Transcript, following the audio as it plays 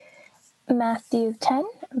Matthew 10,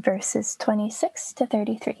 verses 26 to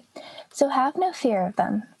 33. So have no fear of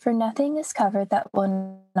them, for nothing is covered that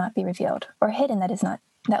will not be revealed, or hidden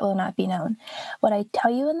that will not be known. What I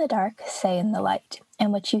tell you in the dark, say in the light,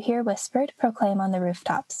 and what you hear whispered, proclaim on the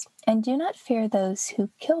rooftops. And do not fear those who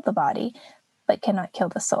kill the body, but cannot kill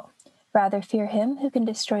the soul. Rather fear him who can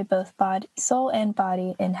destroy both soul and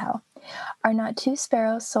body in hell. Are not 2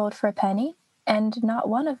 sparrows sold for a penny? And not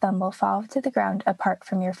one of them will fall to the ground apart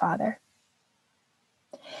from your Father.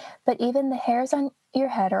 But even the hairs on your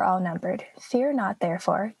head are all numbered. Fear not,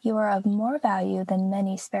 therefore, you are of more value than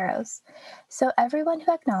many sparrows. So everyone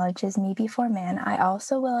who acknowledges me before man, I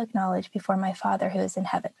also will acknowledge before my Father who is in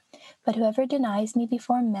heaven. But whoever denies me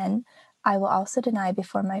before men, I will also deny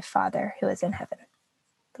before my Father who is in heaven.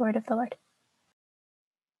 The word of the Lord.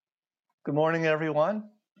 Good morning, everyone.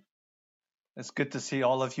 It's good to see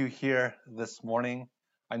all of you here this morning.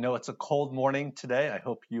 I know it's a cold morning today. I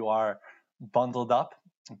hope you are bundled up,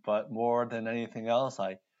 but more than anything else,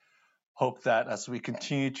 I hope that as we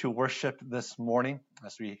continue to worship this morning,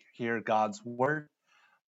 as we hear God's word,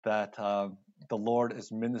 that the Lord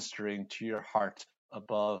is ministering to your heart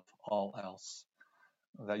above all else,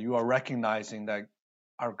 that you are recognizing that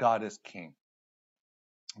our God is King,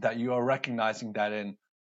 that you are recognizing that in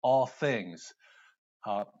all things,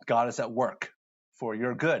 God is at work for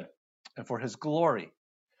your good and for his glory.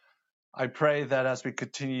 I pray that as we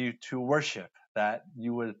continue to worship, that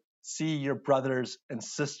you would see your brothers and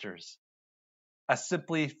sisters as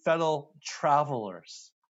simply fellow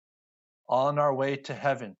travelers on our way to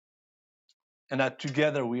heaven, and that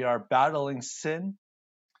together we are battling sin,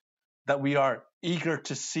 that we are eager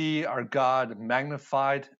to see our God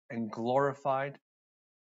magnified and glorified,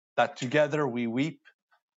 that together we weep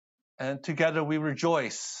and together we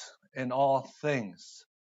rejoice in all things.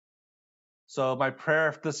 So my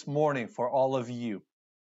prayer this morning for all of you,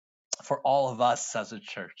 for all of us as a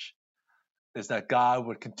church, is that God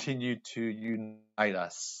would continue to unite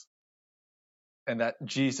us and that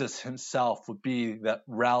Jesus himself would be that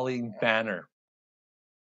rallying banner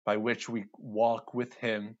by which we walk with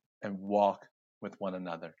him and walk with one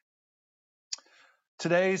another.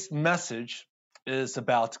 Today's message is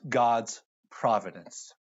about God's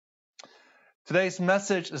providence. Today's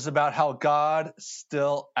message is about how God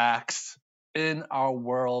still acts in our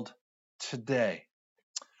world today.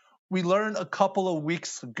 We learned a couple of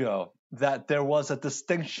weeks ago that there was a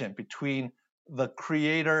distinction between the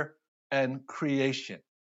creator and creation.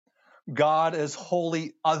 God is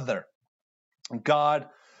wholly other. God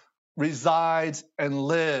resides and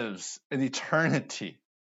lives in eternity.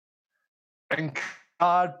 And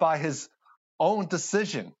God, by his own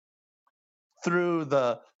decision, through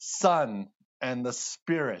the Son and the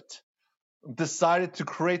Spirit, decided to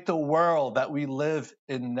create the world that we live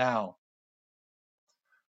in now.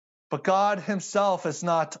 But God himself is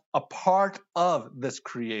not a part of this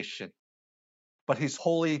creation, but he's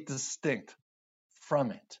wholly distinct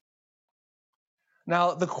from it.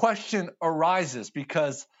 Now, the question arises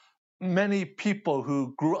because many people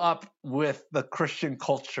who grew up with the Christian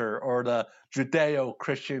culture or the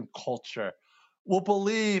Judeo-Christian culture will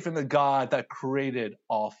believe in the God that created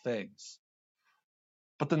all things.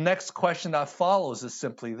 But the next question that follows is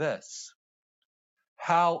simply this: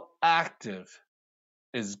 how active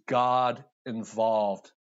is God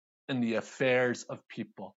involved in the affairs of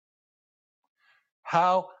people?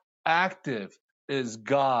 How active is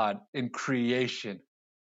God in creation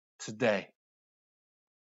today?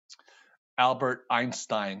 Albert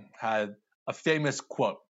Einstein had a famous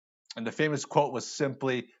quote, and the famous quote was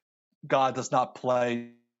simply, God does not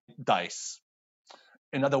play dice.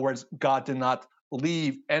 In other words, God did not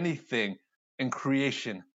leave anything in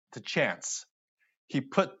creation to chance. He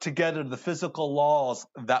put together the physical laws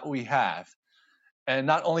that we have, and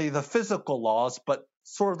not only the physical laws, but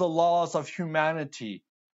sort of the laws of humanity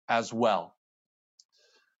as well.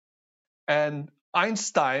 And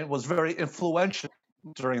Einstein was very influential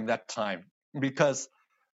during that time because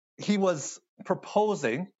he was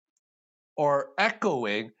proposing or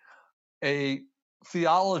echoing a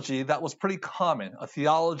theology that was pretty common, a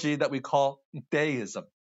theology that we call deism,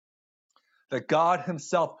 that God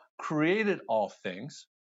himself created all things,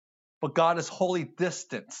 but God is wholly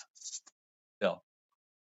distant still.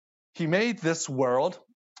 He made this world,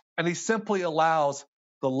 and he simply allows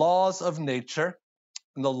the laws of nature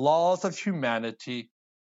and the laws of humanity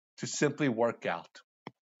to simply work out.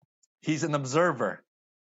 He's an observer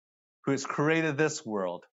who has created this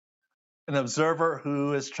world, an observer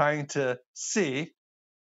who is trying to see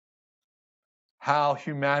how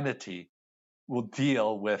humanity will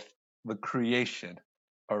deal with the creation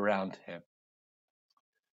around him.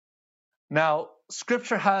 Now,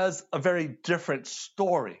 Scripture has a very different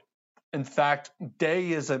story. In fact,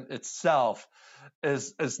 deism itself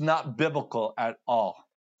is not biblical at all.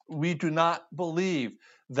 We do not believe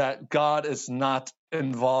that God is not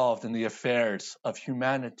involved in the affairs of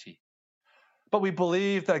humanity, but we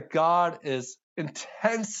believe that God is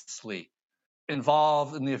intensely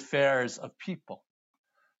involved in the affairs of people.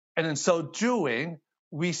 And in so doing,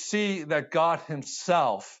 we see that God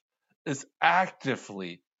himself is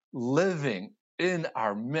actively living in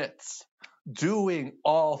our midst, doing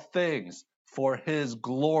all things for his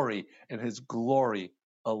glory and his glory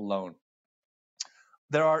alone.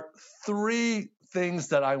 There are three things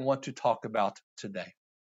that I want to talk about today.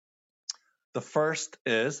 The first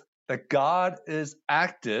is that God is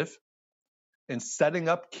active in setting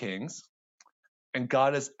up kings, and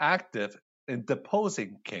God is active in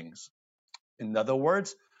deposing kings. In other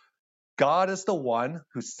words, God is the one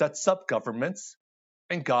who sets up governments,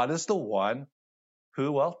 and God is the one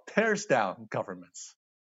who, well, tears down governments.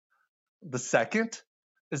 The second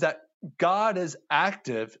is that God is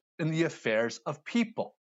active in the affairs of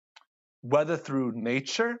people, whether through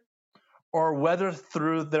nature or whether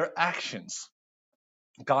through their actions.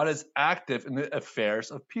 God is active in the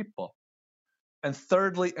affairs of people. And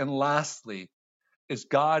thirdly and lastly is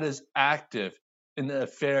God is active in the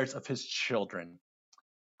affairs of his children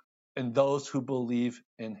and those who believe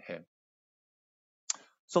in him.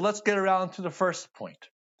 So let's get around to the first point.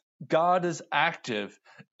 God is active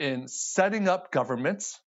in setting up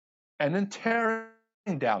governments and in tearing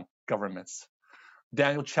down governments.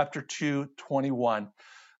 Daniel chapter 2:21.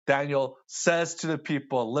 Daniel says to the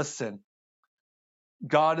people, listen,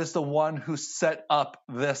 God is the one who set up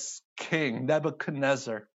this king,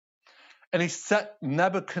 Nebuchadnezzar. And he set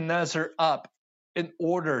Nebuchadnezzar up in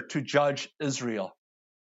order to judge Israel.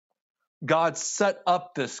 God set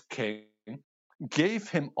up this king, gave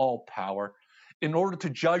him all power in order to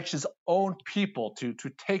judge his own people, to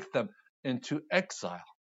take them into exile.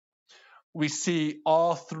 We see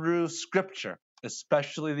all through Scripture,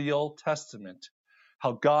 especially the Old Testament,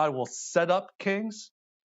 how God will set up kings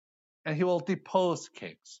and he will depose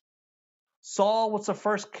kings. Saul was the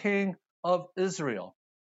first king of Israel,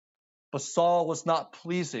 but Saul was not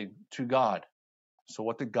pleasing to God. So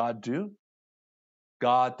what did God do?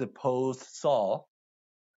 God deposed Saul,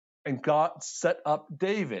 and God set up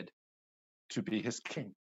David to be his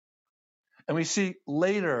king. And we see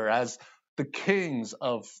later as the kings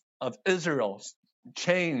of Israel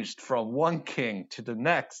changed from one king to the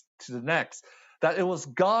next, that it was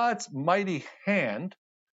God's mighty hand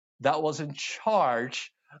that was in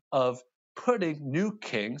charge of putting new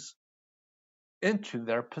kings into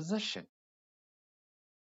their position.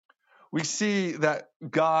 We see that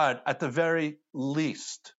God, at the very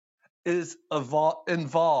least, is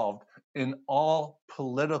involved in all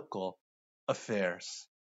political affairs.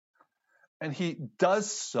 And he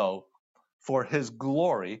does so for his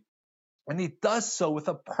glory, and he does so with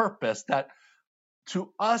a purpose that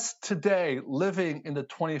to us today, living in the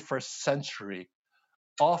 21st century,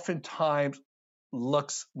 oftentimes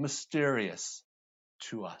looks mysterious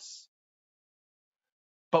to us.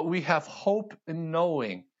 But we have hope in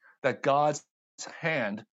knowing that God's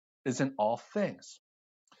hand is in all things.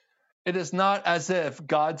 It is not as if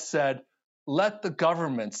God said, let the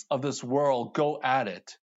governments of this world go at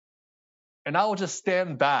it, and I will just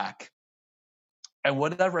stand back, and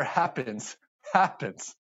whatever happens,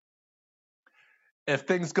 happens. If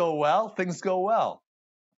things go well, things go well.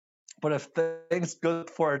 But if things goes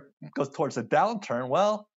towards a downturn,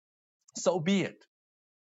 well, so be it.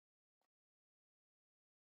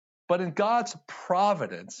 But in God's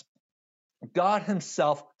providence, God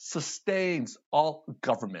himself sustains all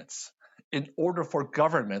governments in order for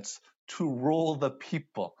governments to rule the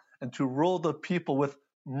people, and to rule the people with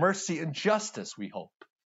mercy and justice, we hope.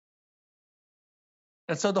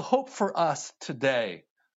 And so the hope for us today,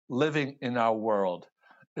 living in our world,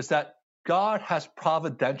 is that God has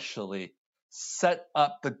providentially set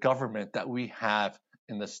up the government that we have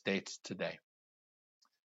in the States today.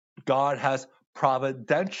 God has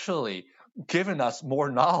providentially given us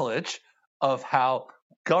more knowledge of how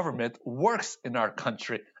government works in our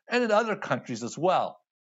country and in other countries as well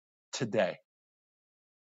today.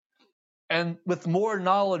 And with more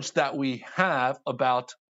knowledge that we have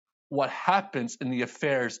about what happens in the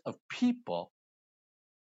affairs of people,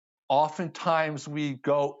 oftentimes we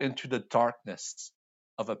go into the darkness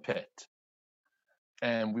of a pit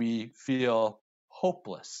and we feel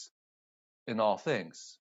hopeless in all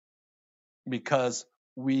things because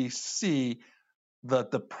we see the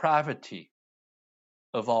depravity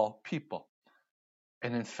of all people.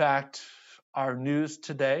 And in fact, our news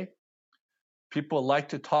today People like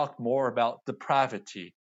to talk more about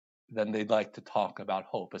depravity than they like to talk about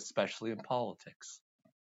hope, especially in politics.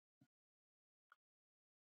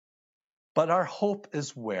 But our hope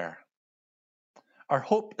is where? Our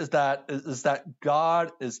hope is that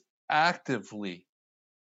God is actively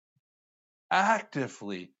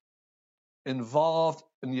involved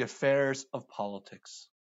in the affairs of politics.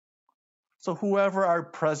 So whoever our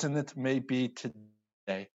president may be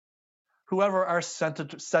today, whoever our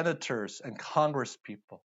senators and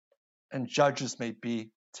congresspeople and judges may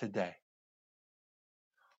be today,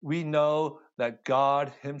 we know that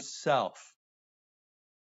God himself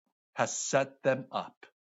has set them up.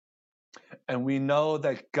 And we know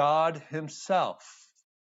that God himself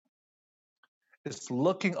is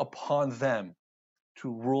looking upon them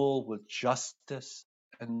to rule with justice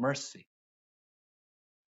and mercy.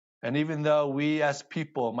 And even though we as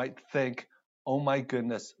people might think, oh my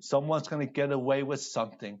goodness, someone's going to get away with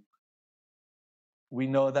something, we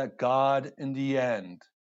know that God in the end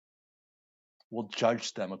will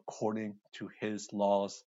judge them according to his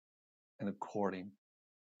laws and according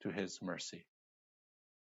to his mercy.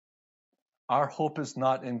 Our hope is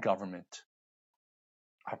not in government.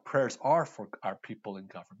 Our prayers are for our people in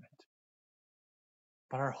government.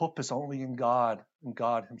 But our hope is only in God and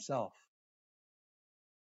God himself.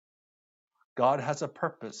 God has a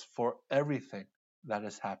purpose for everything that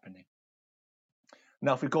is happening.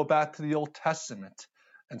 Now, if we go back to the Old Testament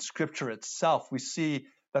and Scripture itself, we see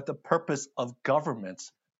that the purpose of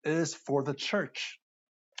governments is for the church.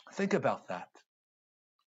 Think about that.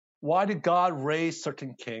 Why did God raise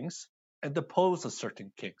certain kings and depose of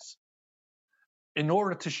certain kings? In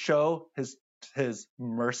order to show his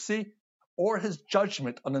mercy or his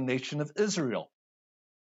judgment on the nation of Israel.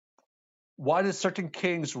 Why did certain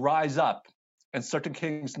kings rise up and certain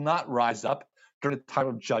kings not rise up during the time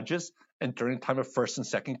of Judges and during the time of First and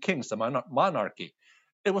Second Kings, the monarchy?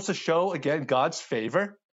 It was to show, again, God's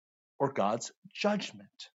favor or God's judgment.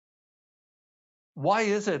 Why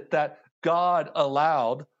is it that God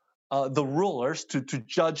allowed the rulers to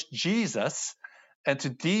judge Jesus and to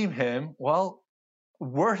deem him, well,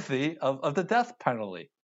 worthy of the death penalty?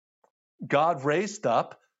 God raised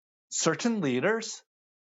up certain leaders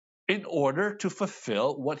in order to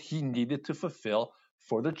fulfill what he needed to fulfill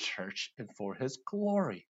for the church and for his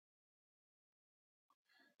glory.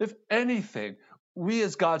 If anything, we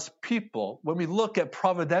as God's people, when we look at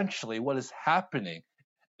providentially what is happening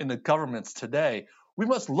in the governments today, we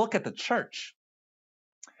must look at the church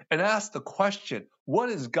and ask the question, what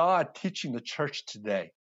is God teaching the church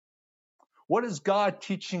today? What is God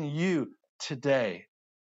teaching you today?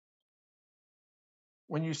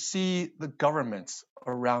 When you see the governments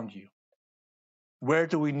around you, where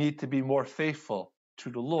do we need to be more faithful to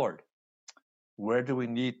the Lord? Where do we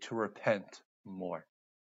need to repent more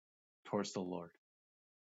towards the Lord?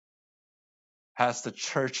 Has the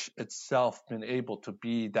church itself been able to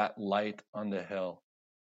be that light on the hill,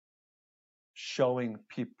 showing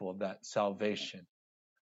people that salvation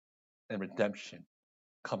and redemption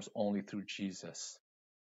comes only through Jesus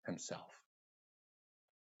himself?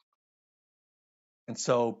 And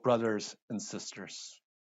so, brothers and sisters,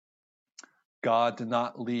 God did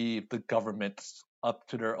not leave the governments up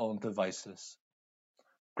to their own devices.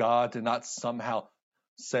 God did not somehow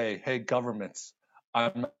say, hey, governments,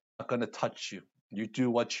 I'm not going to touch you. You do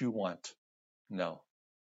what you want. No.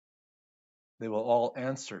 They will all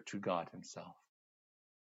answer to God himself.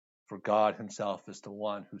 For God himself is the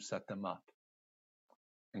one who set them up.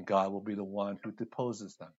 And God will be the one who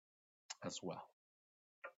deposes them as well.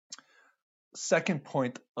 Second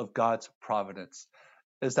point of God's providence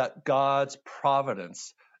is that God's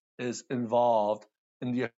providence is involved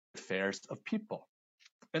in the affairs of people,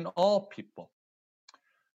 in all people.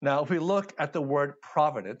 Now, if we look at the word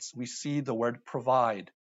providence, we see the word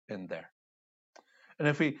provide in there. And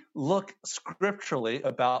if we look scripturally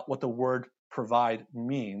about what the word provide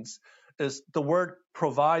means, is the word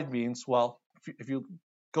provide means, well, if you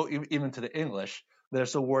go even to the English,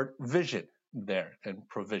 there's a word vision there and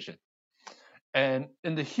provision. And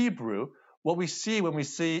in the Hebrew, what we see when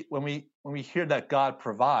we hear that God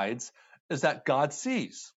provides is that God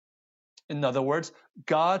sees. In other words,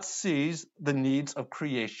 God sees the needs of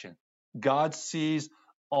creation. God sees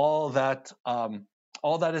all that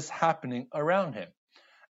is happening around him.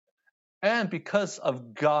 And because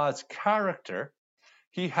of God's character,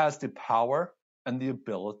 he has the power and the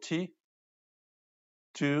ability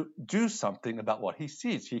to do something about what he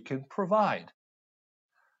sees. He can provide.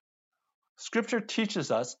 Scripture teaches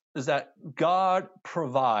us is that God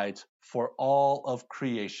provides for all of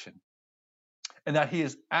creation and that he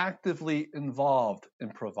is actively involved in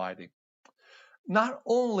providing. not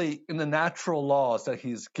only in the natural laws that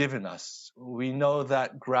he's given us. We know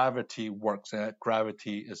that gravity works and that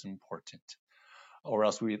gravity is important, or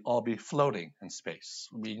else we'd all be floating in space.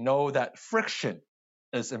 We know that friction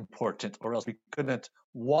is important, or else we couldn't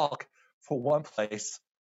walk from one place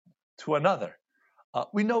to another.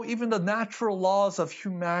 We know even the natural laws of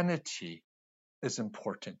humanity is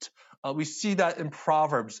important. We see that in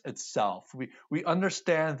Proverbs itself. We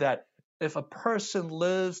understand that if a person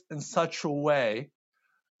lives in such a way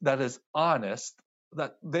that is honest,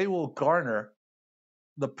 that they will garner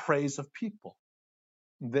the praise of people.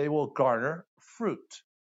 They will garner fruit.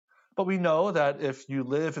 But we know that if you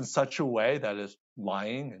live in such a way that is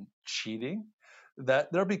lying and cheating,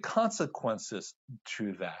 that there'll be consequences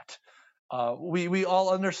to that. We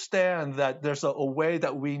all understand that there's a way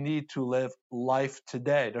that we need to live life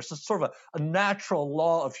today. There's a sort of a natural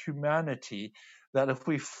law of humanity that if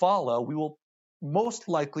we follow, we will most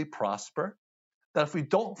likely prosper. That if we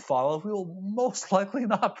don't follow, we will most likely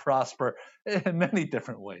not prosper in many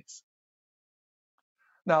different ways.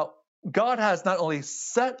 Now, God has not only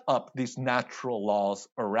set up these natural laws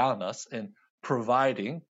around us in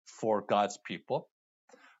providing for God's people,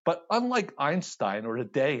 but unlike Einstein or the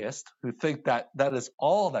deists who think that that is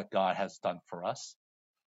all that God has done for us,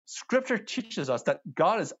 Scripture teaches us that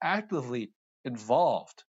God is actively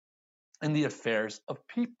involved in the affairs of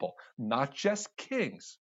people, not just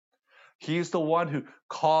kings. He is the one who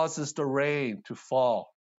causes the rain to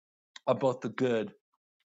fall on both the good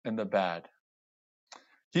and the bad.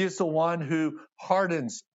 He is the one who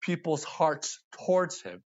hardens people's hearts towards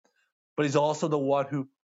him, but he's also the one who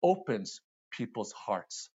opens people's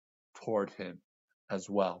hearts toward him as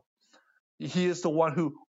well. He is the one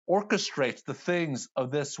who orchestrates the things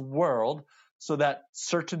of this world so that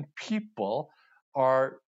certain people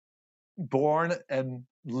are born and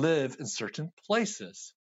live in certain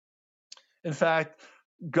places. In fact,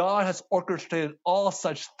 God has orchestrated all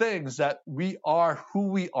such things that we are who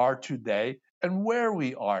we are today and where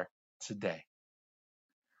we are today.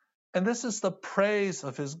 And this is the praise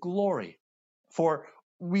of his glory. For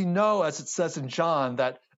we know, as it says in John,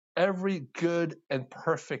 that every good and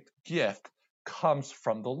perfect gift comes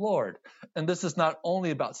from the Lord. And this is not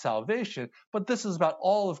only about salvation, but this is about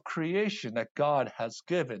all of creation that God has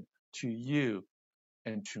given to you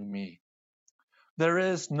and to me. There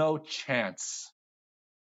is no chance.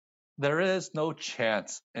 There is no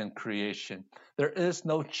chance in creation. There is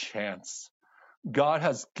no chance. God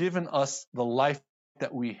has given us the life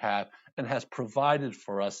that we have and has provided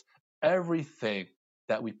for us everything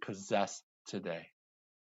that we possess today.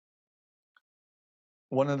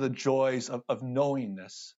 One of the joys of knowing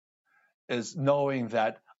this is knowing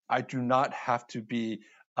that I do not have to be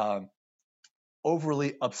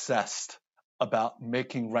overly obsessed about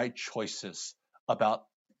making right choices about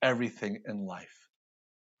everything in life.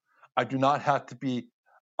 I do not have to be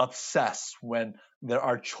obsessed when there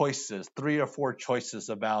are choices, 3 or 4 choices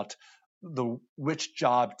about which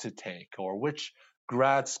job to take or which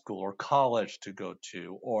grad school or college to go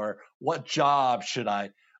to, or what job should I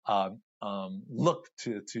look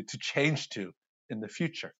to change to in the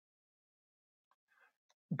future.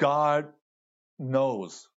 God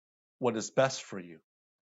knows what is best for you,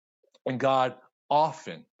 and God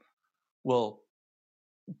often will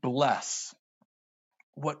bless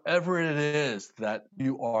whatever it is that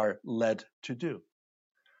you are led to do.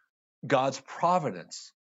 God's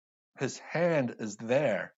providence, his hand is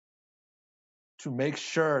there to make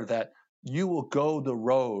sure that you will go the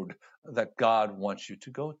road that God wants you to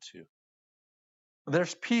go to.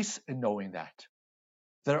 There's peace in knowing that.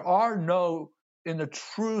 There are no, in the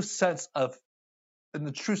true sense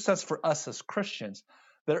for us as Christians,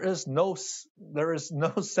 there's no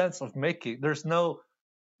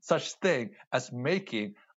such thing as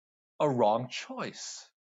making a wrong choice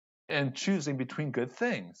and choosing between good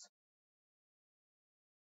things.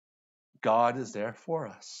 God is there for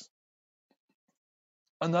us.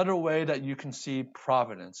 Another way that you can see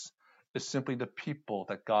providence is simply the people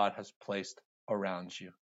that God has placed around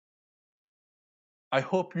you. I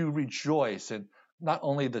hope you rejoice in not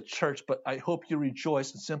only the church, but I hope you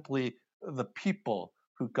rejoice in simply the people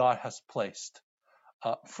who God has placed,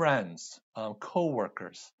 friends,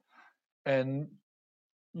 co-workers, and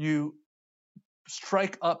you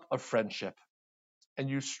strike up a friendship and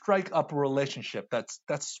you strike up a relationship that's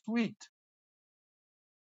sweet.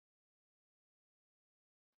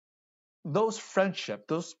 Those friendship,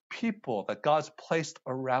 those people that God's placed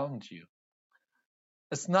around you,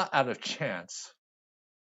 it's not out of chance.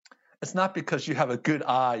 It's not because you have a good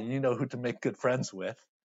eye, you know who to make good friends with.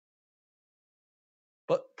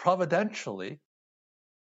 But providentially,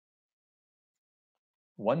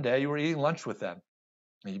 One day you were eating lunch with them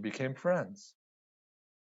and you became friends.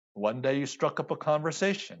 One day you struck up a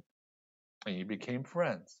conversation and you became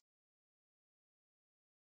friends.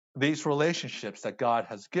 These relationships that God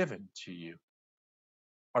has given to you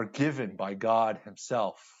are given by God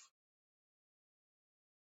himself.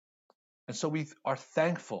 And so we are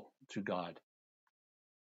thankful to God.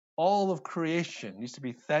 All of creation needs to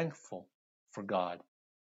be thankful for God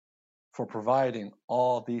for providing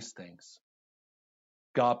all these things.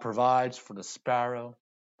 God provides for the sparrow.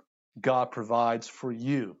 God provides for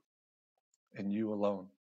you and you alone.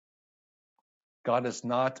 God is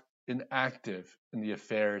not inactive in the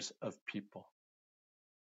affairs of people.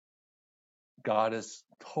 God is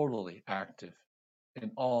totally active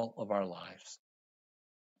in all of our lives.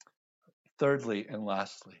 Thirdly and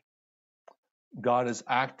lastly, God is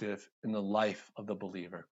active in the life of the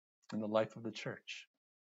believer, in the life of the church.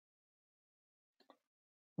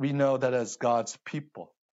 We know that as God's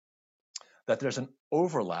people, that there's an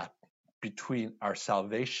overlap between our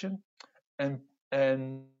salvation and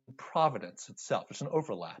providence itself. There's an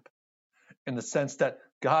overlap in the sense that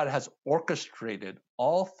God has orchestrated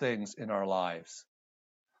all things in our lives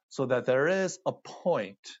so that there is a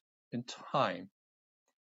point in time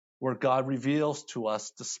where God reveals to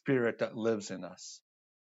us the Spirit that lives in us.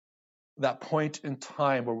 That point in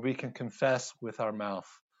time where we can confess with our mouth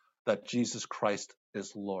that Jesus Christ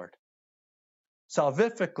is Lord.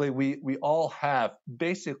 Salvifically, we all have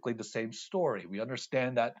basically the same story. We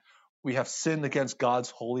understand that we have sinned against God's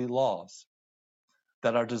holy laws,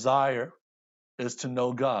 that our desire is to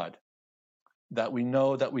know God, that we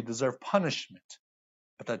know that we deserve punishment,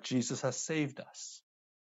 but that Jesus has saved us.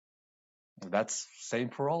 That's the same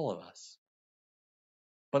for all of us.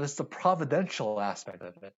 But it's the providential aspect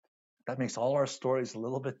of it that makes all our stories a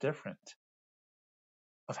little bit different,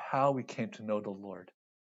 of how we came to know the Lord,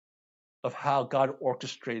 of how God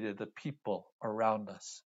orchestrated the people around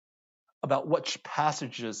us, about which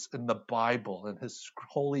passages in the Bible and his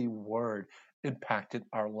holy word impacted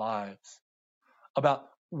our lives, about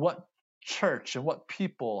what church and what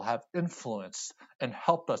people have influenced and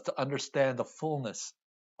helped us to understand the fullness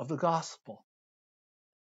of the gospel.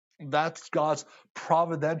 That's God's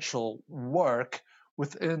providential work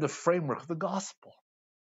within the framework of the gospel.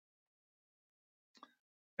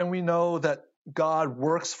 And we know that God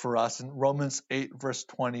works for us in Romans 8, verse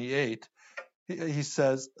 28. He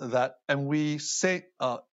says that, and we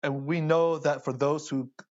know that for those who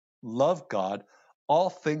love God, all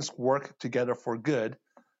things work together for good,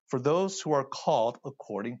 for those who are called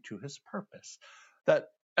according to his purpose. That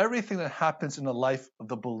everything that happens in the life of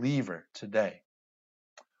the believer today,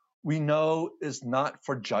 we know is not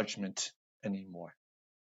for judgment anymore,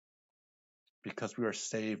 because we are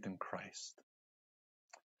saved in Christ.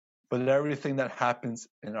 But everything that happens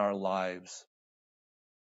in our lives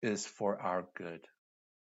is for our good.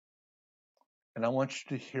 And I want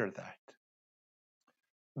you to hear that.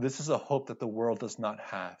 This is a hope that the world does not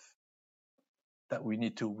have, that we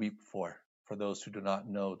need to weep for those who do not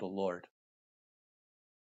know the Lord.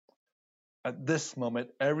 At this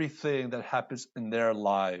moment, everything that happens in their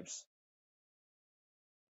lives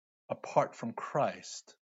apart from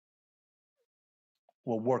Christ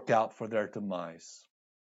will work out for their demise.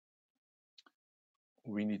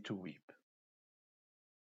 We need to weep.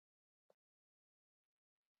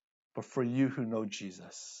 But for you who know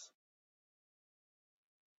Jesus,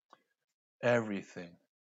 everything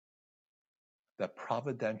that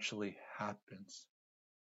providentially happens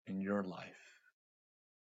in your life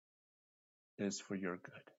is for your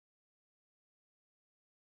good.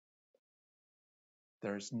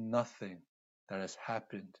 There is nothing that has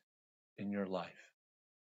happened in your life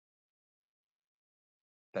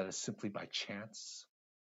that is simply by chance,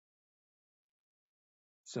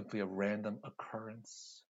 simply a random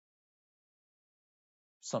occurrence,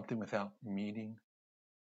 something without meaning.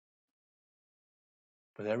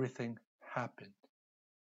 But everything happened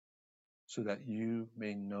so that you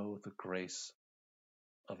may know the grace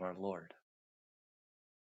of our Lord.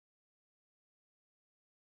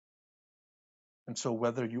 And so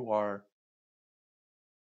whether you are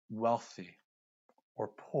wealthy or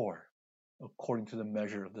poor, according to the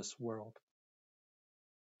measure of this world,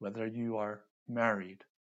 whether you are married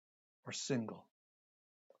or single,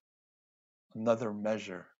 another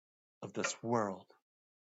measure of this world,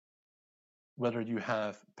 whether you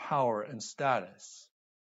have power and status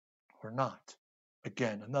or not,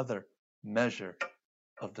 again, another measure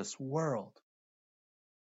of this world.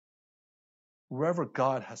 Wherever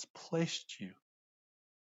God has placed you,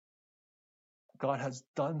 God has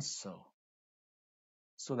done so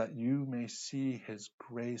that you may see his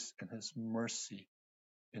grace and his mercy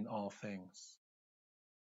in all things.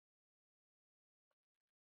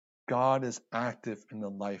 God is active in the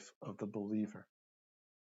life of the believer.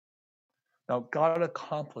 Now, God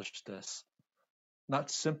accomplished this not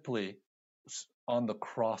simply on the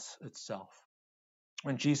cross itself.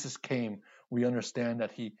 When Jesus came, we understand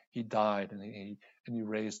that he died and he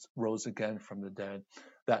rose again from the dead.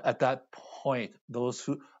 That at that point,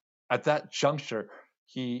 at that juncture,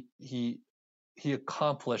 he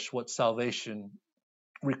accomplished what salvation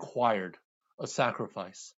required, a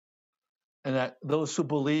sacrifice, and that those who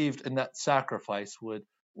believed in that sacrifice would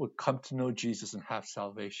come to know Jesus and have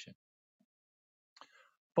salvation.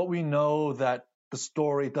 But we know that the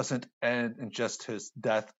story doesn't end in just his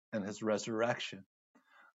death and his resurrection,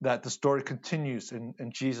 that the story continues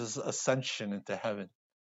in Jesus' ascension into heaven,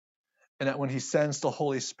 and that when he sends the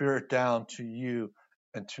Holy Spirit down to you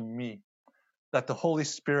and to me, that the Holy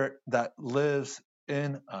Spirit that lives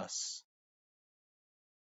in us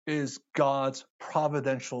is God's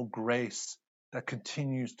providential grace that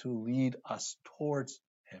continues to lead us towards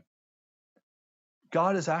him.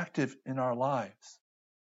 God is active in our lives.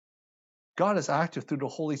 God is active through the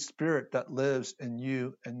Holy Spirit that lives in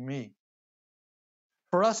you and me.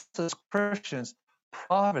 For us as Christians,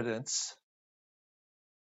 providence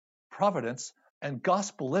and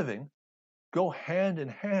gospel living go hand in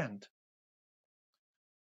hand.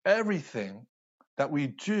 Everything that we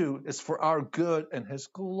do is for our good and his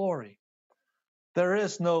glory. There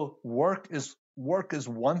is no work is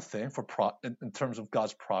one thing in terms of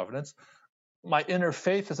God's providence. My inner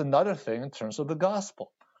faith is another thing in terms of the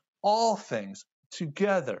gospel. All things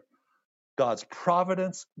together, God's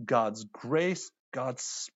providence, God's grace, God's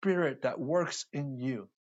Spirit that works in you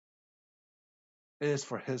is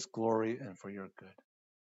for his glory and for your good.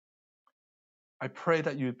 I pray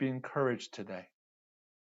that you'd be encouraged today.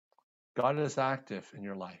 God is active in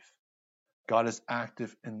your life. God is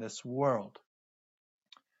active in this world.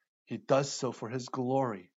 He does so for his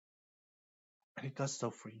glory, and he does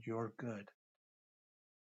so for your good.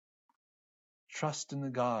 Trust in the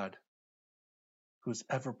God who's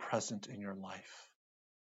ever present in your life.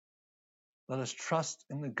 Let us trust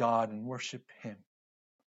in the God and worship him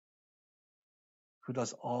who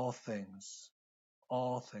does all things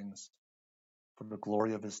for the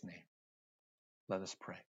glory of his name. Let us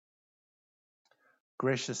pray.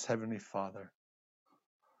 Gracious Heavenly Father,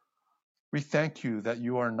 we thank you that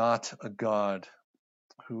you are not a God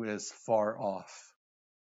who is far off,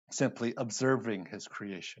 simply observing his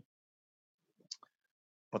creation,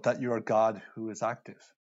 but that you are God who is active.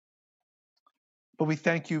 But we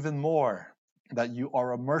thank you even more that you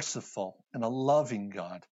are a merciful and a loving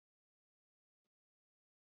God,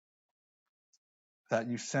 that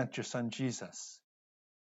you sent your son Jesus,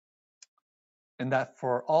 and that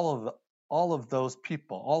for all of those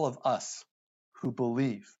people, all of us who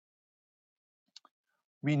believe,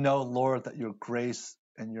 we know, Lord, that your grace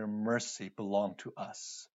and your mercy belong to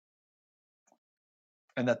us,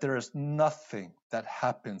 and that there is nothing that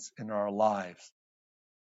happens in our lives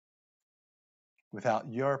without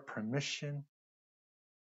your permission,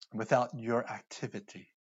 without your activity.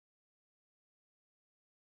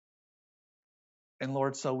 And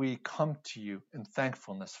Lord, so we come to you in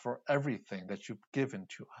thankfulness for everything that you've given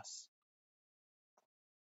to us.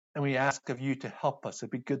 And we ask of you to help us to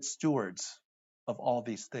be good stewards of all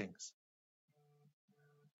these things,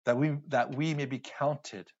 that we may be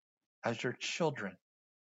counted as your children,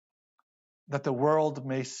 that the world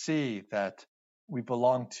may see that we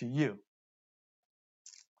belong to you.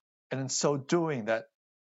 And in so doing, that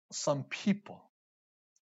some people,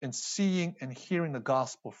 in seeing and hearing the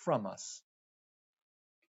gospel from us,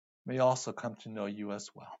 may also come to know you as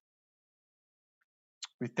well.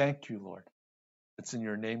 We thank you, Lord. It's in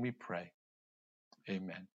your name we pray.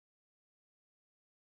 Amen.